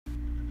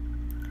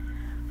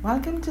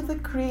Welcome to the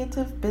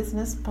Creative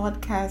Business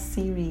Podcast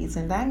series,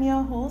 and I'm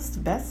your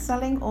host,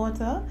 best-selling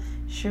author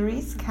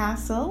Cherise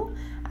Castle,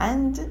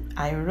 and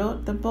I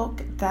wrote the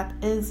book that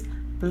is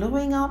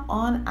blowing up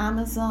on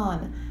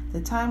Amazon,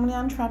 The Timely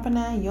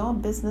Entrepreneur, Your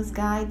Business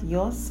Guide,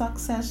 Your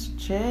Success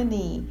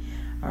Journey.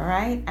 All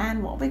right,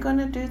 and what we're going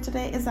to do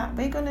today is that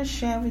we're going to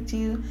share with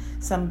you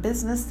some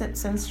business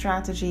tips and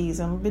strategies,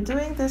 and we'll be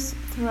doing this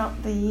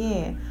throughout the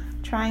year,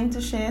 trying to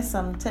share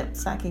some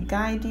tips that can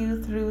guide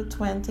you through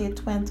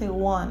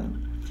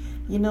 2021.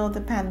 You know,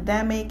 the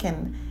pandemic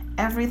and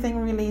everything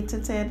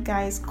related to it,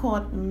 guys,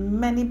 caught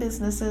many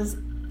business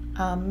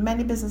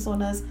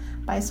owners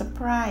by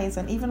surprise,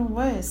 and even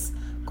worse,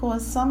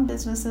 caused some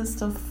businesses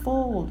to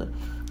fold.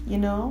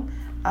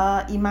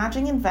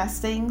 Imagine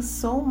investing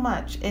so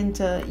much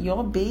into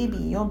your baby,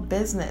 your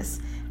business,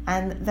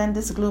 and then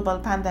this global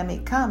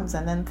pandemic comes,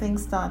 and then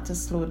things start to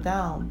slow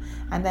down.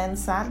 And then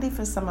sadly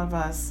for some of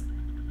us,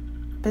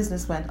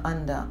 business went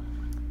under.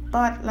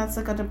 But let's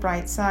look at the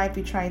bright side.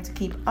 We try to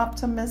keep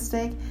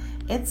optimistic.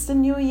 It's the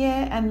new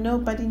year and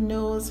nobody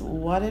knows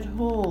what it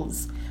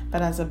holds.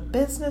 But as a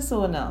business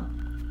owner,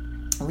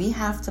 we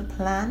have to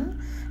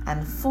plan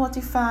and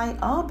fortify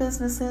our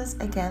businesses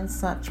against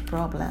such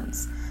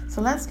problems. So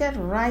let's get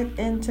right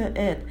into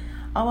it.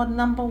 Our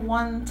number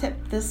one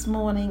tip this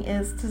morning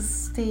is to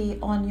stay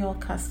on your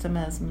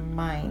customer's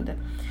mind.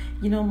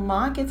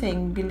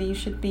 Marketing really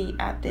should be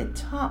at the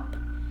top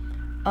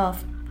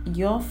of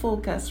your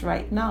focus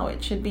right now.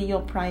 It should be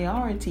your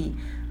priority.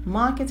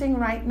 Marketing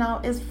right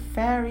now is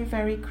very,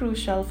 very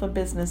crucial for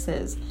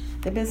businesses.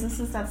 The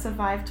businesses that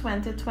survived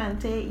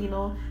 2020,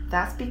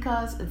 that's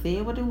because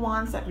they were the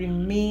ones that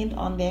remained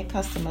on their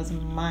customers'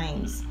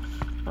 minds,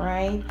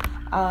 right?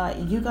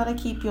 You got to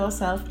keep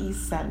yourself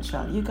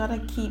essential. You got to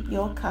keep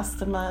your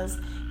customers.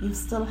 You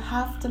still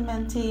have to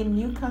maintain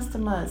new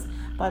customers.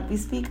 But we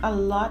speak a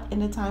lot in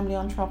the Timely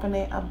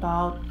Entrepreneur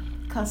about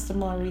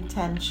customer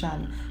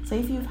retention. So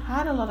if you've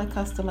had a lot of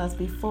customers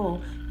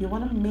before, you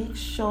want to make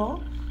sure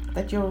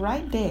that you're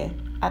right there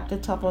at the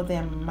top of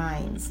their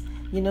minds.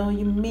 You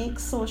make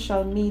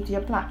social media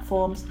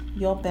platforms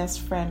your best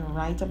friend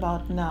right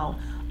about now.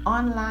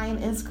 Online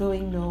is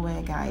going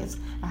nowhere, guys.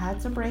 I had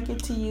to break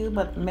it to you,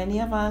 but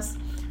many of us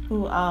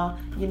who are,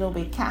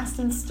 we're cast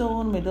in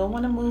stone, we don't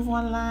want to move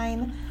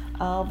online.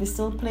 We're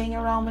still playing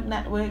around with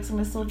networks, and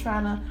we're still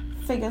trying to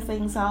figure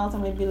things out,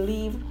 and we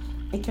believe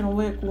it can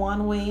work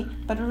one way,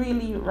 but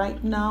really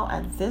right now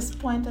at this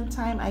point in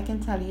time, I can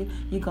tell you,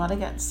 you got to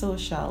get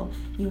social.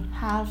 You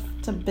have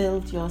to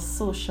build your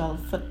social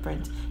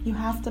footprint. You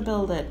have to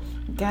build it.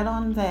 Get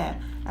on there.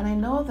 And I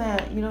know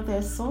that,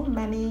 there's so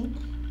many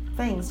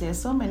things. There's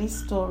so many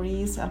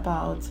stories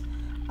about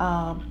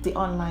the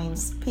online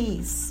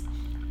space.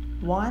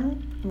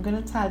 One, I'm going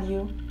to tell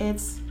you,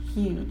 it's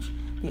huge.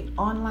 The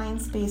online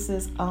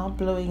spaces are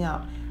blowing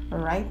up.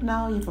 Right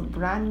now, you have a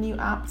brand new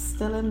app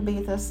still in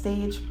beta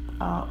stage,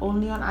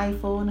 only on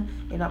iPhone.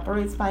 It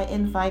operates by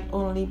invite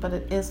only, but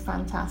it is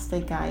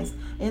fantastic, guys.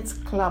 It's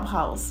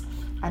Clubhouse,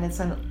 and it's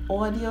an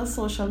audio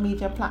social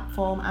media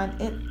platform,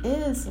 and it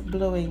is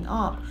blowing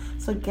up.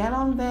 So get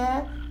on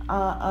there,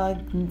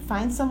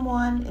 find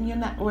someone in your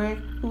network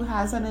who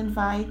has an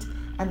invite,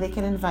 and they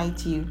can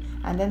invite you.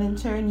 And then in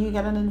turn, you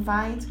get an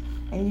invite,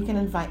 and you can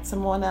invite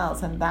someone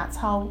else. And that's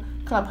how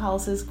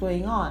Clubhouse is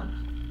going on.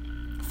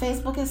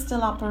 Facebook is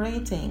still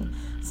operating.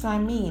 So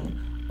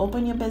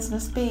open your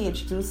business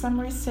page, do some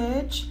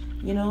research,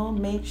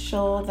 make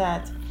sure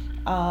that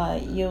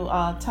you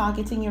are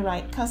targeting your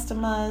right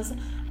customers,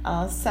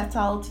 set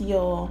out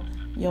your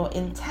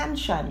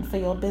intention for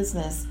your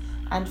business,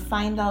 and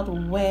find out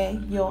where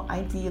your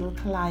ideal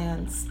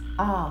clients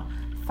are.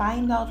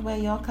 Find out where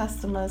your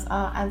customers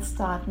are and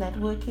start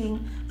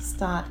networking,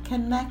 start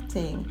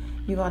connecting.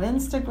 You got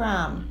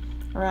Instagram,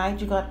 right?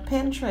 You got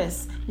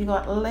Pinterest, you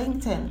got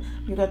LinkedIn,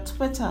 you got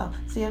Twitter.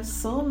 So you have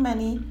so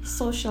many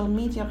social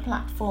media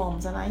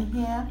platforms, and I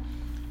hear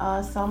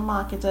some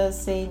marketers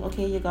saying,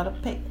 okay, you got to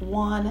pick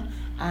one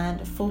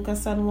and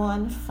focus on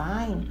one.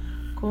 Fine,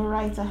 go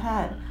right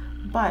ahead.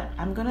 But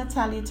I'm going to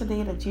tell you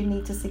today that you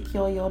need to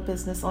secure your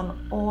business on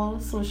all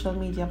social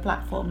media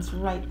platforms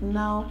right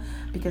now,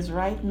 because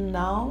right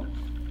now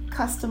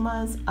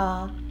customers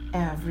are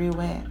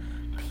everywhere.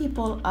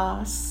 People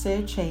are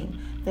searching.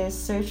 They're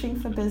searching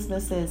for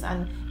businesses,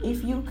 and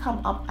if you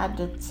come up at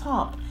the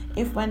top,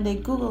 if when they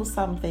Google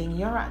something,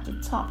 you're at the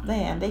top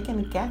there, and they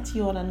can get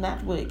you on a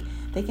network,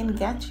 they can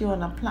get you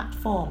on a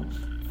platform,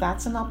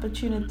 that's an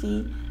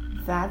opportunity.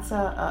 That's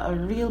a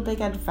real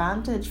big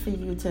advantage for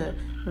you to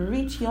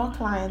reach your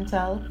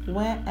clientele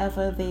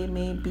wherever they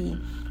may be.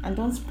 And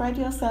don't spread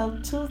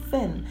yourself too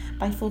thin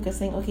by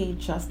focusing,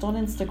 just on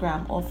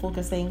Instagram, or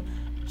focusing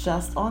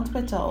just on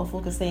Twitter, or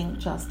focusing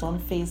just on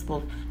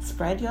Facebook.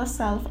 Spread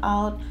yourself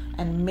out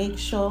and make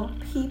sure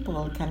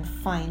people can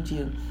find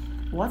you.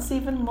 What's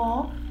even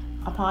more,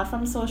 apart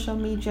from social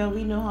media,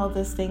 we know how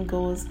this thing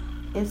goes.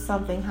 If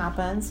something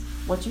happens,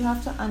 what you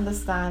have to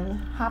understand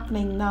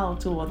happening now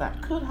too, or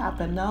that could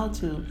happen now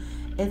too,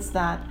 it's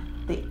that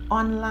the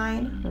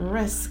online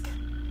risk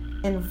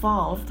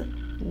involved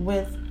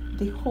with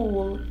the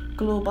whole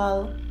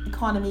global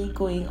economy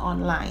going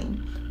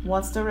online?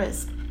 What's the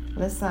risk?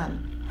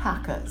 Listen,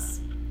 hackers.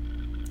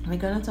 We're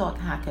going to talk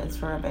hackers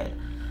for a bit.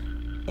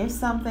 If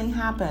something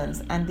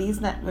happens and these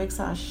networks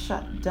are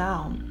shut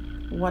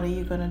down, what are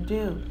you going to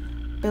do?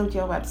 Build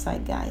your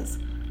website, guys.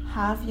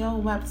 Have your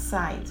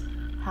website.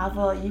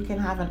 You can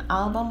have an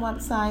album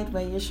website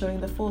where you're showing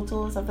the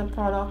photos of the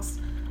products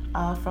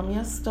from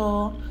your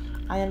store.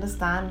 I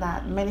understand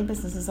that many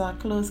businesses are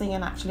closing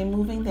and actually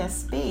moving their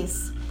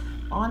space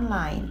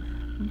online.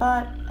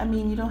 But I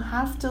mean, you don't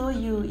have to.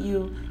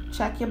 You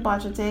check your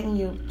budgeting,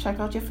 you check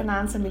out your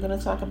financing. We're going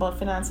to talk about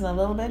financing a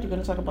little bit. You're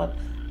going to talk about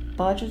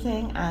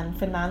budgeting and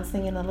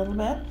financing in a little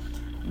bit.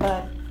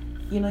 But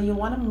you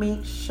want to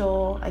make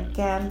sure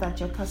again that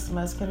your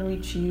customers can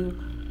reach you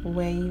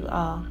where you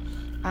are.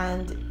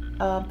 And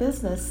a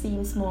business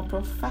seems more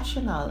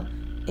professional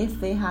if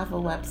they have a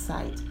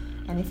website.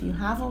 And if you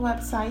have a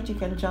website, you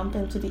can jump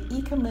into the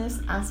e-commerce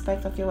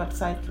aspect of your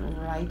website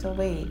right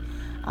away.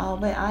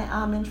 Where I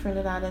am in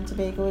Trinidad and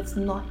Tobago, it's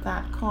not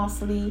that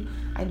costly.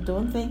 I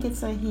don't think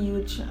it's a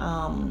huge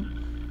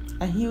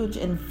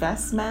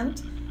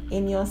investment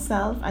in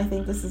yourself. I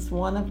think this is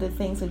one of the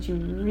things that you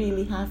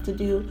really have to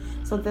do.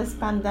 So this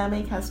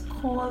pandemic has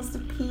caused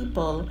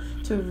people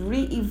to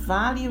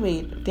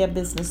reevaluate their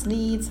business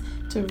needs,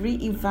 to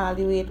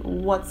reevaluate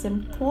what's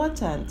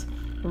important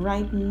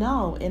right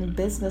now in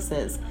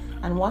businesses.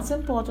 And what's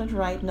important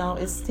right now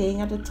is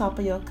staying at the top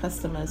of your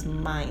customers'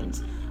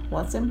 minds.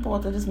 What's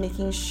important is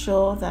making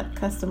sure that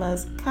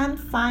customers can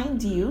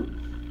find you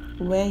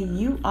where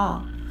you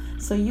are.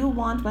 So you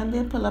want when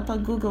they pull up a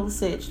Google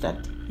search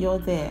that you're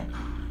there.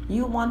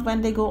 You want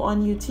when they go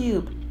on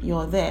YouTube,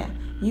 you're there.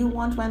 You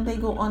want when they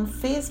go on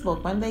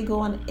Facebook, when they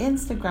go on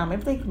Instagram,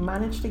 if they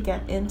manage to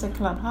get into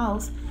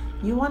Clubhouse,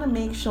 you want to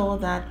make sure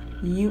that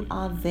you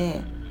are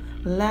there.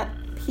 Let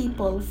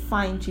people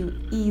find you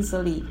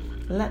easily.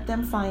 Let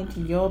them find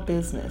your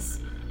business.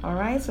 All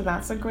right, so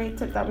that's a great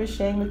tip that we're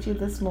sharing with you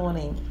this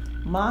morning.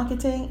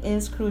 Marketing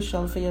is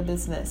crucial for your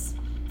business.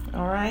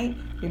 All right,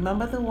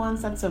 remember the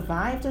ones that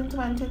survived in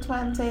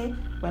 2020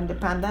 when the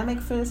pandemic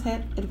first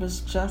hit. It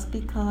was just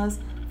because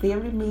they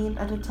remained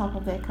at the top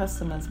of their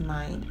customers'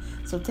 mind.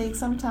 So take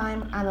some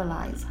time,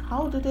 analyze.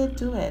 How did they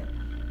do it?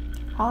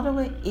 How they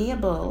were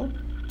able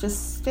to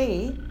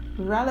stay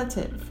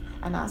relative?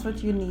 And that's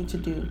what you need to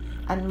do.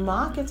 And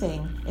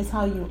marketing is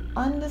how you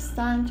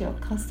understand your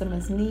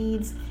customers'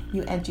 needs,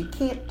 you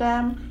educate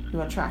them,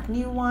 you attract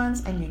new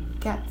ones, and you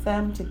get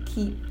them to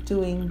keep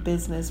doing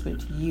business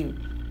with you.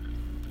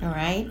 All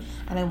right?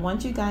 And I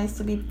want you guys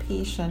to be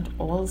patient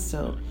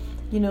also.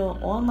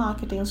 All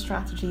marketing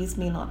strategies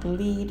may not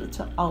lead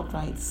to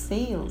outright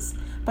sales,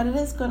 but it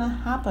is going to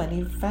happen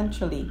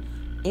eventually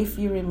if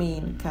you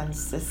remain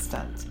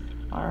consistent.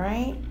 All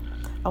right?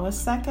 Our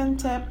second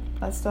tip,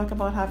 let's talk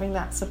about having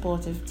that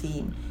supportive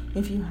team.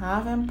 If you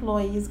have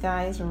employees,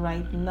 guys,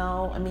 right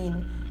now,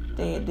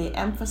 the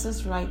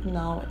emphasis right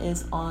now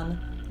is on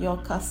your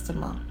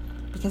customer,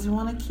 because we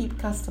want to keep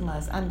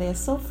customers, and they're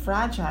so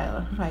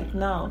fragile right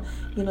now.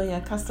 Your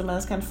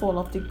customers can fall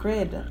off the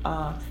grid.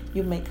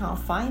 You can't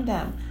find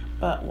them.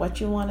 But what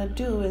you want to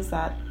do is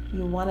that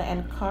you want to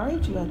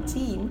encourage your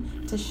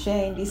team to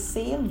share in the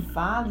same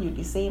value,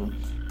 the same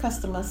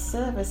customer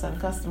service and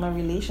customer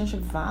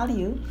relationship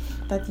value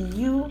that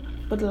you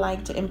would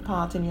like to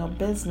impart in your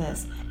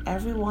business.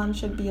 Everyone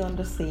should be on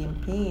the same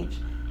page.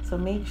 So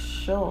make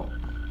sure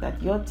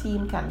that your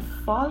team can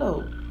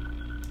follow,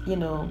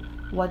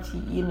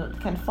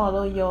 can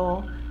follow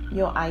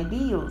your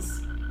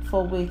ideals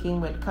for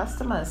working with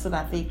customers so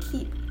that they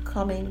keep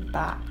coming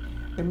back.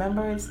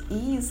 Remember, it's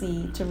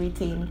easy to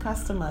retain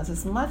customers.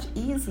 It's much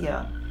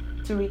easier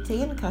to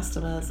retain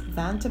customers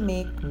than to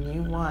make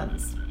new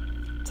ones.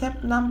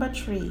 Tip number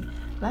 3,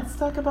 let's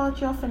talk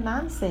about your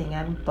financing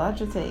and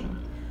budgeting.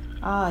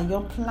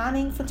 Your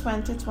planning for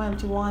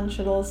 2021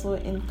 should also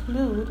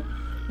include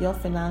your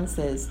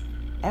finances.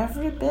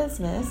 Every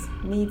business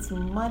needs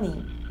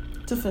money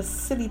to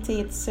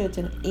facilitate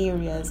certain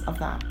areas of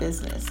that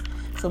business.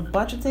 So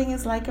budgeting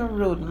is like a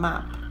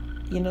roadmap.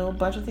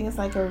 Budgeting is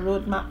like a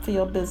roadmap for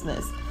your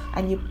business.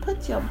 And you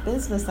put your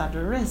business at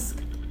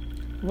risk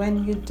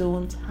when you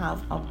don't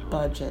have a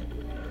budget.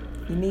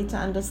 You need to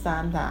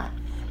understand that.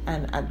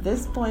 And at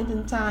this point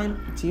in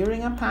time,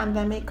 during a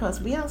pandemic,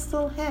 because we are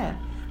still here,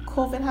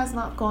 COVID has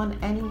not gone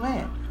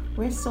anywhere.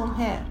 We're still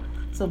here.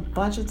 So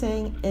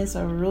budgeting is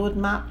a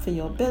roadmap for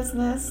your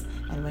business.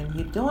 And when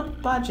you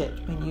don't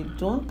budget, when you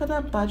don't put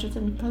a budget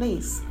in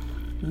place,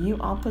 you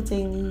are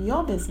putting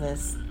your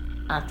business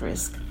at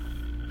risk.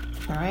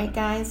 All right,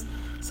 guys?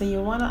 So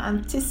you want to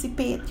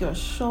anticipate your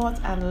short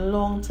and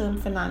long-term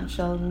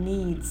financial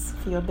needs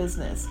for your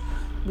business.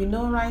 We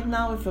know right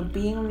now, if you're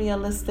being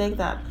realistic,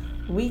 that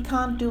we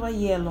can't do a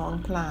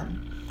year-long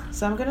plan.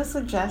 So I'm going to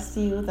suggest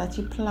to you that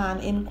you plan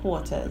in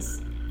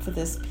quarters for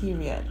this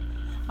period.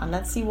 And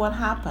let's see what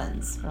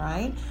happens,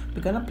 right?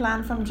 We're going to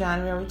plan from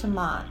January to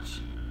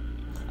March,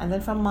 and then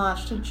from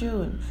March to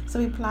June. So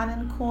we plan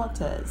in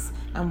quarters,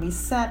 and we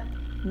set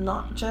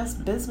not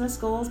just business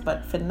goals,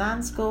 but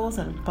finance goals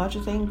and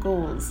budgeting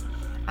goals.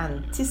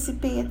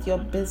 Anticipate your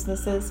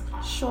business's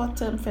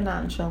short-term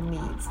financial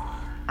needs.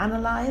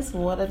 Analyze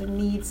what are the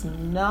needs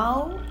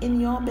now in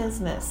your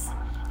business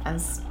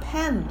and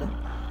spend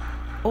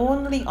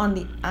only on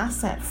the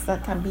assets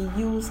that can be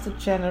used to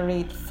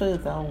generate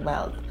further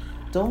wealth.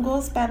 Don't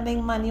go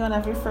spending money on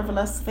every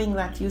frivolous thing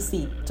that you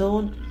see.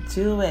 Don't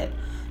do it.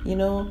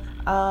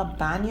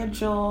 Bang your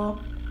jaw,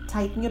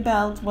 tighten your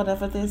belt,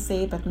 whatever they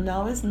say, but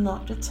now is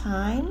not the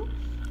time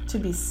to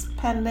be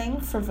spending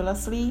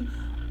frivolously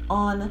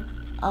on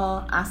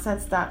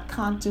assets that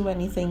can't do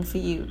anything for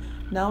you.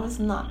 Now is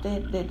not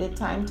the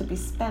time to be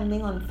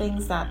spending on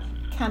things that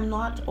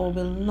cannot or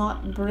will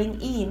not bring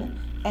in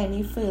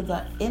any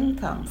further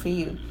income for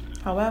you.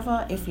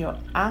 However, if your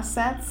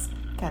assets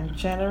can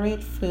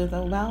generate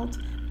further wealth,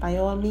 by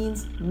all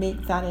means,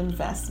 make that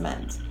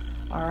investment.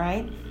 All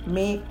right?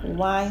 Make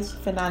wise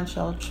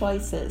financial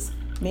choices.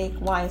 Make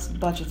wise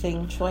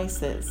budgeting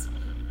choices.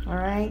 All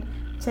right?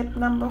 Tip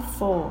number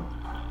 4,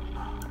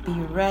 be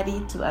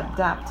ready to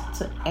adapt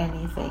to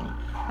anything.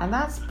 And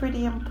that's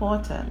pretty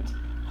important.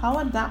 How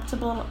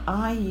adaptable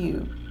are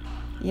you?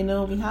 We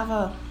have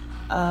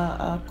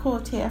a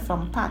quote here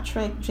from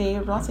Patrick J.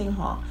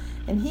 Rottinghaw,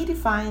 and he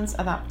defines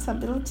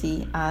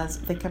adaptability as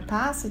the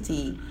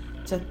capacity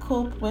to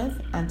cope with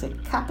and to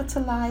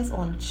capitalize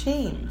on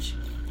change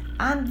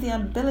and the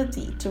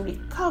ability to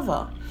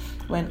recover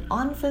when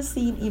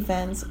unforeseen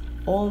events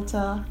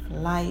alter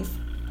life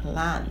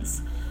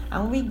plans.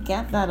 And we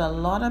get that a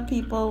lot of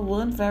people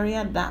weren't very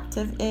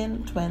adaptive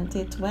in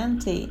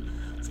 2020.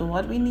 So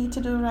what we need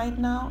to do right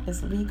now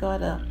is we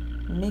gotta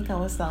make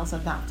ourselves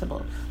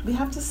adaptable. We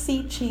have to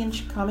see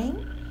change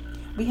coming.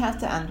 We have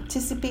to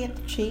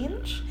anticipate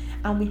change,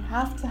 and we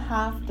have to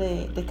have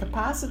the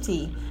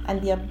capacity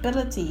and the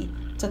ability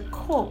to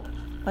cope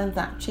when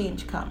that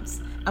change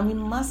comes. And we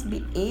must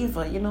be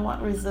able,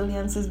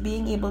 resilience is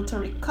being able to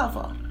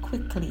recover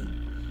quickly,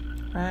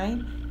 right?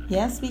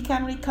 Yes, we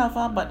can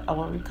recover, but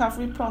our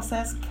recovery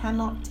process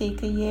cannot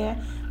take a year.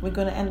 We're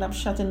going to end up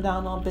shutting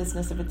down our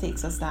business if it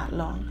takes us that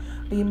long.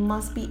 We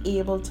must be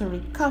able to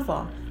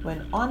recover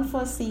when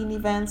unforeseen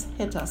events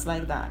hit us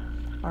like that.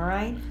 All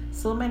right?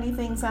 So many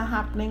things are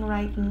happening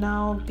right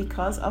now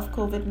because of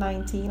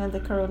COVID-19 and the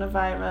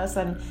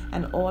coronavirus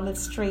and all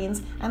its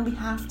strains, and we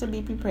have to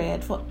be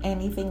prepared for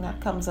anything that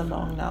comes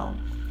along now.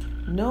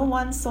 No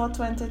one saw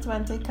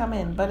 2020 come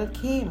in, but it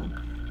came.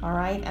 All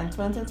right? And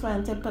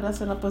 2020 put us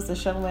in a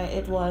position where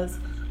it was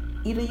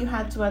either you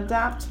had to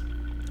adapt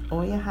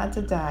or you had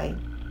to die.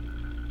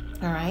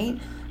 All right?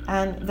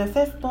 And the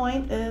 5th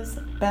point is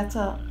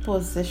better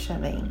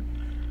positioning.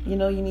 You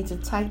need to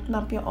tighten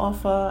up your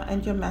offer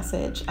and your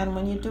message. And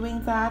when you're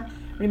doing that,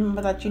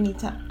 remember that you need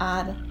to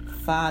add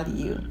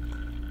value.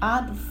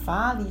 Add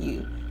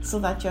value so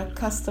that your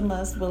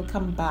customers will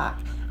come back.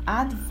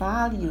 Add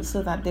value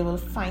so that they will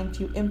find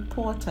you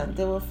important.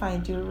 They will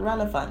find you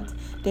relevant.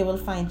 They will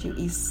find you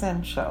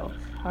essential.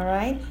 All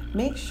right?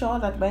 Make sure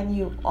that when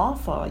you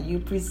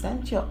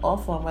present your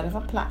offer on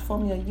whatever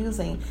platform you're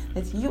using,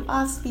 that you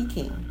are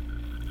speaking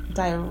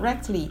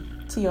directly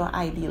to your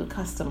ideal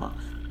customer.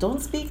 Don't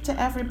speak to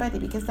everybody,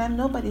 because then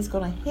nobody's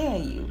going to hear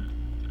you.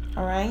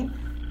 All right?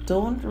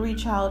 Don't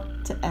reach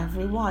out to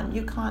everyone.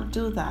 You can't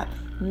do that.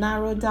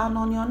 Narrow down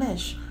on your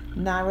niche.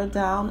 Narrow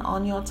down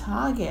on your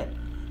target.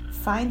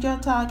 Find your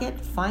target,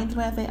 find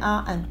where they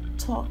are, and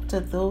talk to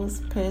those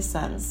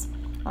persons.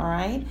 All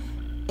right?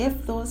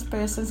 If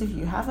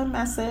you have a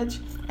message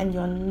and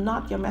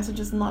your message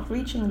is not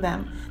reaching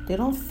them, they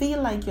don't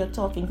feel like you're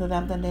talking to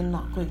them, then they're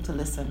not going to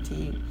listen to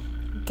you.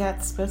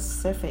 Get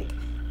specific.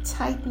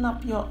 Tighten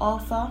up your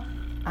offer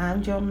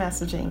and your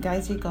messaging.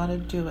 Guys, you got to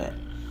do it.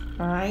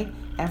 All right?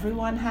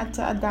 Everyone had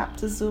to adapt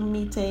to Zoom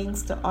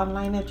meetings, to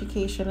online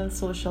education and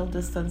social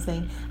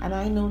distancing. And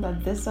I know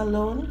that this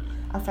alone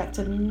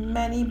affected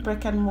many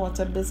brick and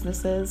mortar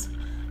businesses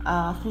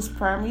whose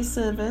primary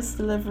service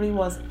delivery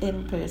was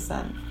in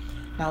person.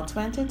 Now,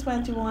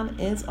 2021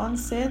 is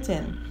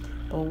uncertain,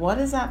 but what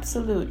is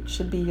absolute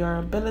should be your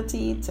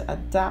ability to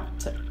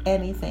adapt to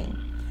anything.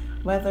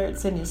 Whether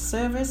it's in your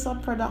service or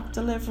product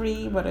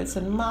delivery, whether it's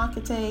in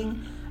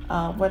marketing,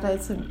 whether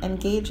it's in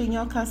engaging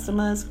your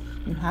customers,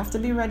 you have to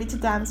be ready to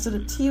dance to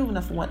the tune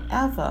of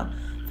whatever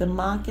the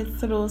market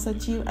throws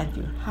at you, and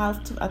you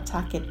have to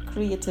attack it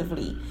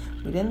creatively.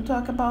 We didn't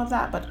talk about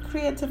that, but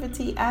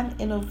creativity and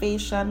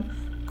innovation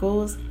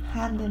goes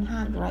hand in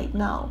hand right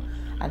now.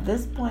 At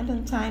this point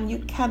in time, you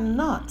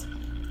cannot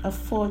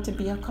afford to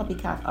be a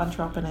copycat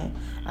entrepreneur.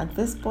 At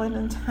this point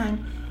in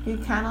time, you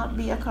cannot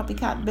be a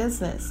copycat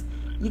business.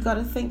 You got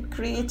to think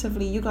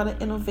creatively. You got to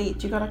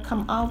innovate. You got to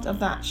come out of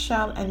that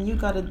shell, and you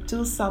got to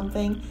do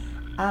something.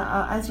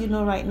 As you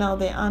know, right now,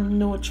 there are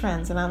no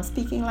trends. And I'm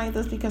speaking like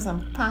this because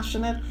I'm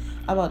passionate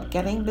about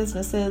getting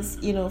businesses,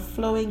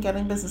 flowing,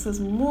 getting businesses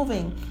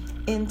moving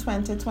in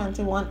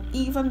 2021,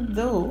 even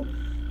though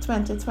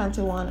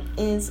 2021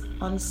 is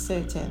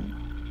uncertain.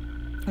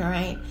 All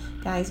right,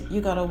 guys,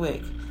 you got to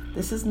work.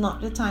 This is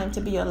not the time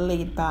to be a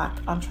laid back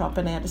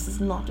entrepreneur. This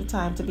is not the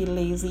time to be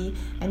lazy.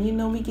 And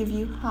we give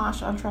you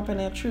harsh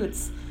entrepreneur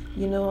truths.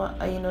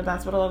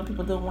 That's what a lot of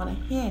people don't want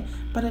to hear,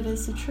 but it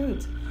is the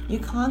truth. You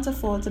can't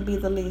afford to be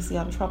the lazy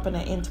entrepreneur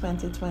in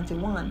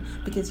 2021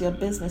 because your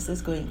business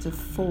is going to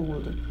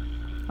fold.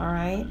 All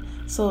right?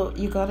 So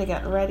you got to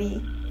get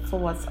ready for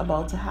what's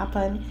about to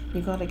happen.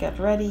 You got to get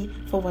ready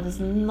for what is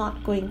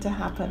not going to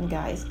happen,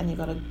 guys. And you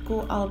got to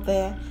go out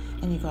there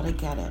and you got to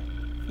get it.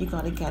 You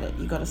got to get it.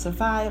 You got to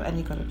survive and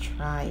you got to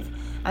thrive.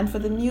 And for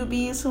the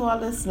newbies who are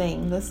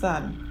listening,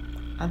 listen.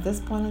 At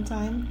this point in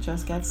time,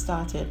 just get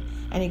started.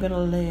 And you're going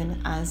to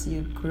learn as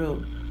you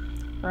grow.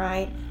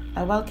 Right?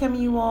 I welcome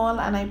you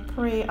all and I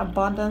pray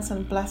abundance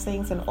and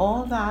blessings and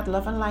all that,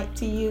 love and light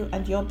to you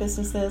and your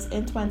businesses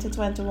in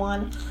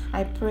 2021.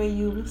 I pray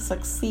you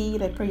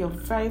succeed. I pray you're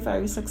very,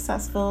 very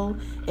successful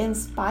in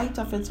spite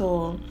of it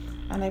all.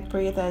 And I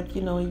pray that,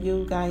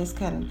 you guys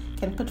can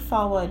put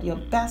forward your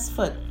best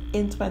foot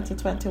in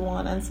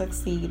 2021 and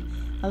succeed.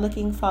 I'm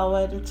looking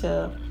forward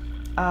to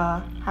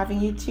having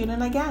you tune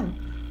in again.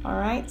 All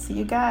right. See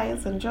you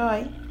guys.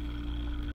 Enjoy.